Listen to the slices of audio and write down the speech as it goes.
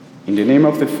In the name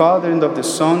of the Father, and of the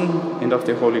Son, and of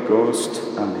the Holy Ghost.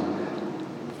 Amen.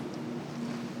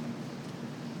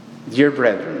 Dear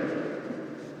brethren,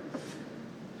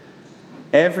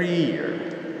 every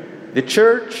year the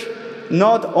Church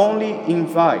not only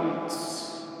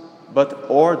invites but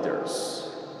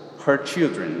orders her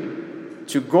children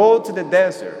to go to the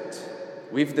desert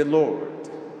with the Lord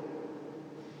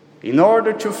in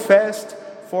order to fast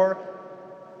for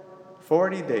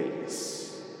 40 days.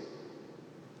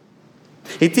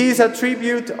 It is a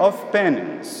tribute of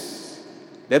penance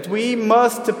that we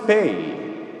must pay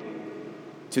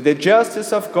to the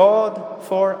justice of God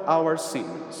for our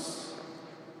sins.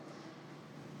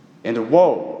 And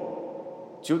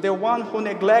woe to the one who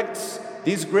neglects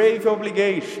this grave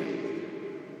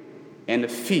obligation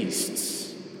and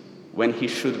feasts when he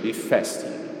should be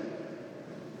fasting.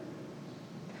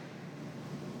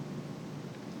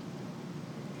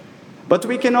 But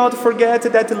we cannot forget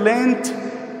that Lent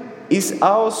is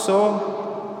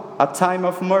also a time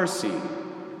of mercy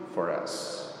for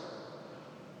us.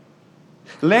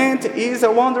 Lent is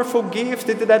a wonderful gift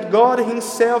that God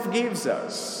Himself gives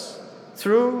us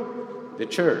through the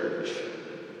Church.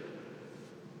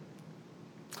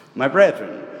 My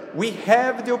brethren, we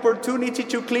have the opportunity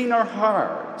to clean our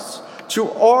hearts, to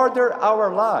order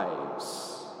our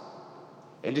lives,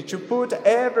 and to put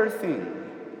everything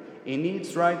in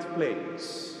its right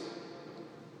place.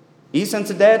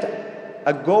 Isn't that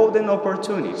a golden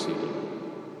opportunity?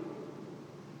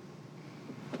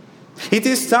 It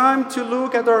is time to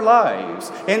look at our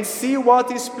lives and see what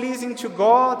is pleasing to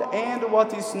God and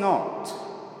what is not.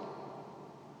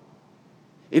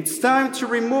 It's time to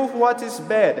remove what is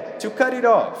bad, to cut it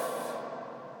off,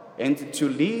 and to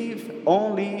leave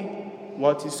only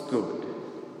what is good.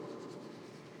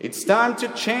 It's time to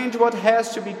change what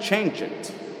has to be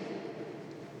changed.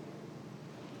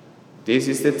 This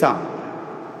is the time.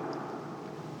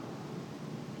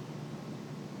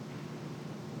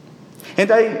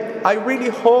 And I really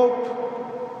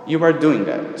hope you are doing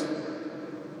that.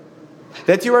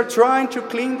 That you are trying to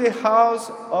clean the house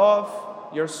of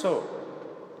your soul.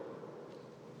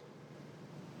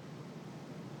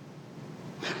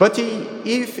 But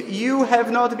if you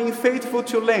have not been faithful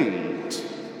to Lent,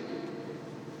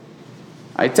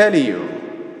 I tell you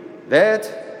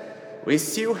that we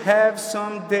still have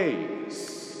some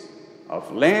days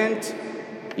of Lent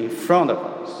in front of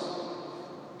us.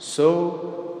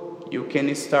 So you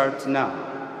can start now.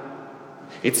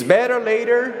 It's better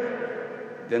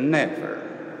later than never.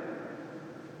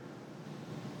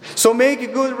 So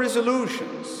make good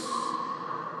resolutions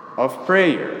of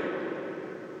prayer,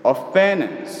 of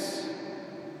penance,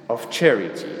 of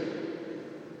charity,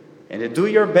 and do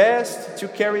your best to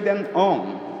carry them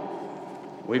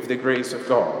on with the grace of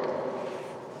God.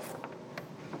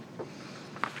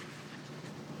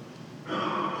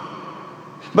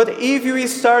 But if you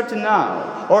start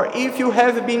now, or if you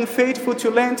have been faithful to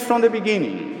Lent from the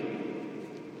beginning,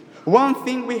 one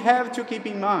thing we have to keep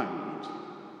in mind: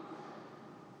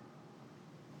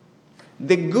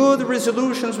 the good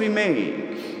resolutions we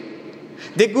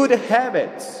make, the good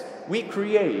habits we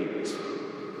create,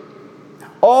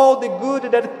 all the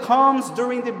good that comes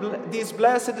during this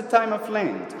blessed time of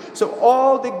Lent. So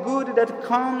all the good that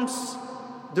comes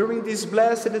during this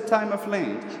blessed time of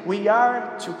Lent, we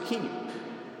are to keep.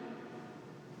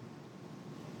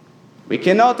 We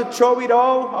cannot throw it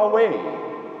all away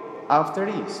after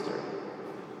Easter.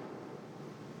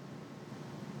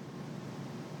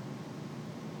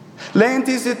 Lent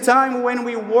is the time when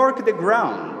we work the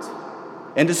ground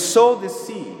and sow the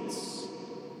seeds.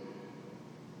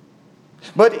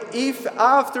 But if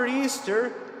after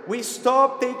Easter we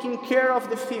stop taking care of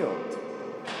the field,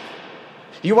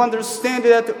 you understand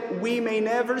that we may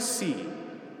never see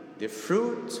the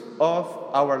fruit of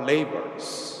our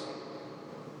labors.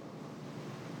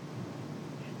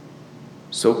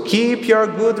 So keep your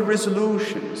good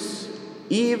resolutions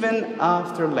even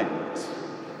after Lent.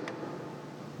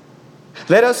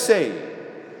 Let us say,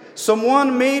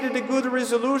 someone made the good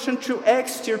resolution to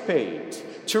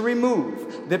extirpate, to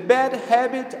remove the bad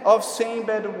habit of saying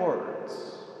bad words.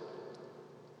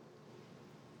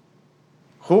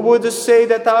 Who would say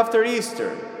that after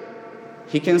Easter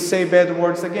he can say bad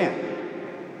words again?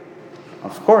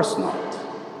 Of course not.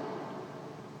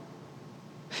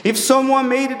 If someone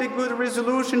made the good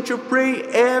resolution to pray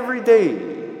every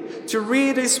day, to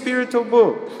read a spiritual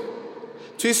book,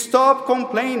 to stop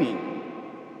complaining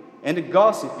and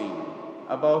gossiping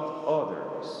about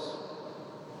others,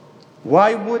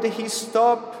 why would he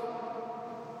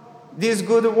stop these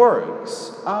good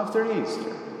works after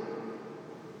Easter?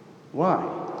 Why?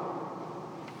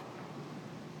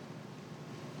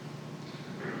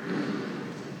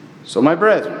 So, my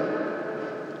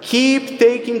brethren, keep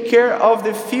taking care of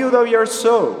the field of your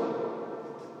soul,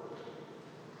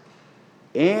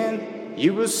 and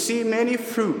you will see many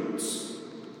fruits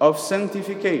of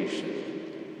sanctification,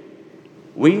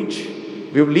 which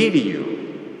will lead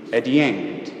you at the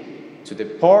end to the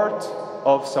port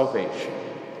of salvation.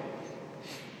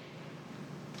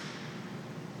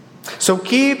 So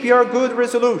keep your good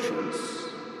resolutions,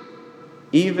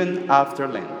 even after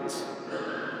Lent.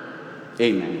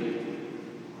 Amen.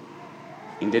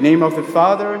 In the name of the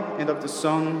Father, and of the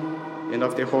Son, and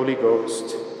of the Holy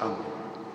Ghost. Amen.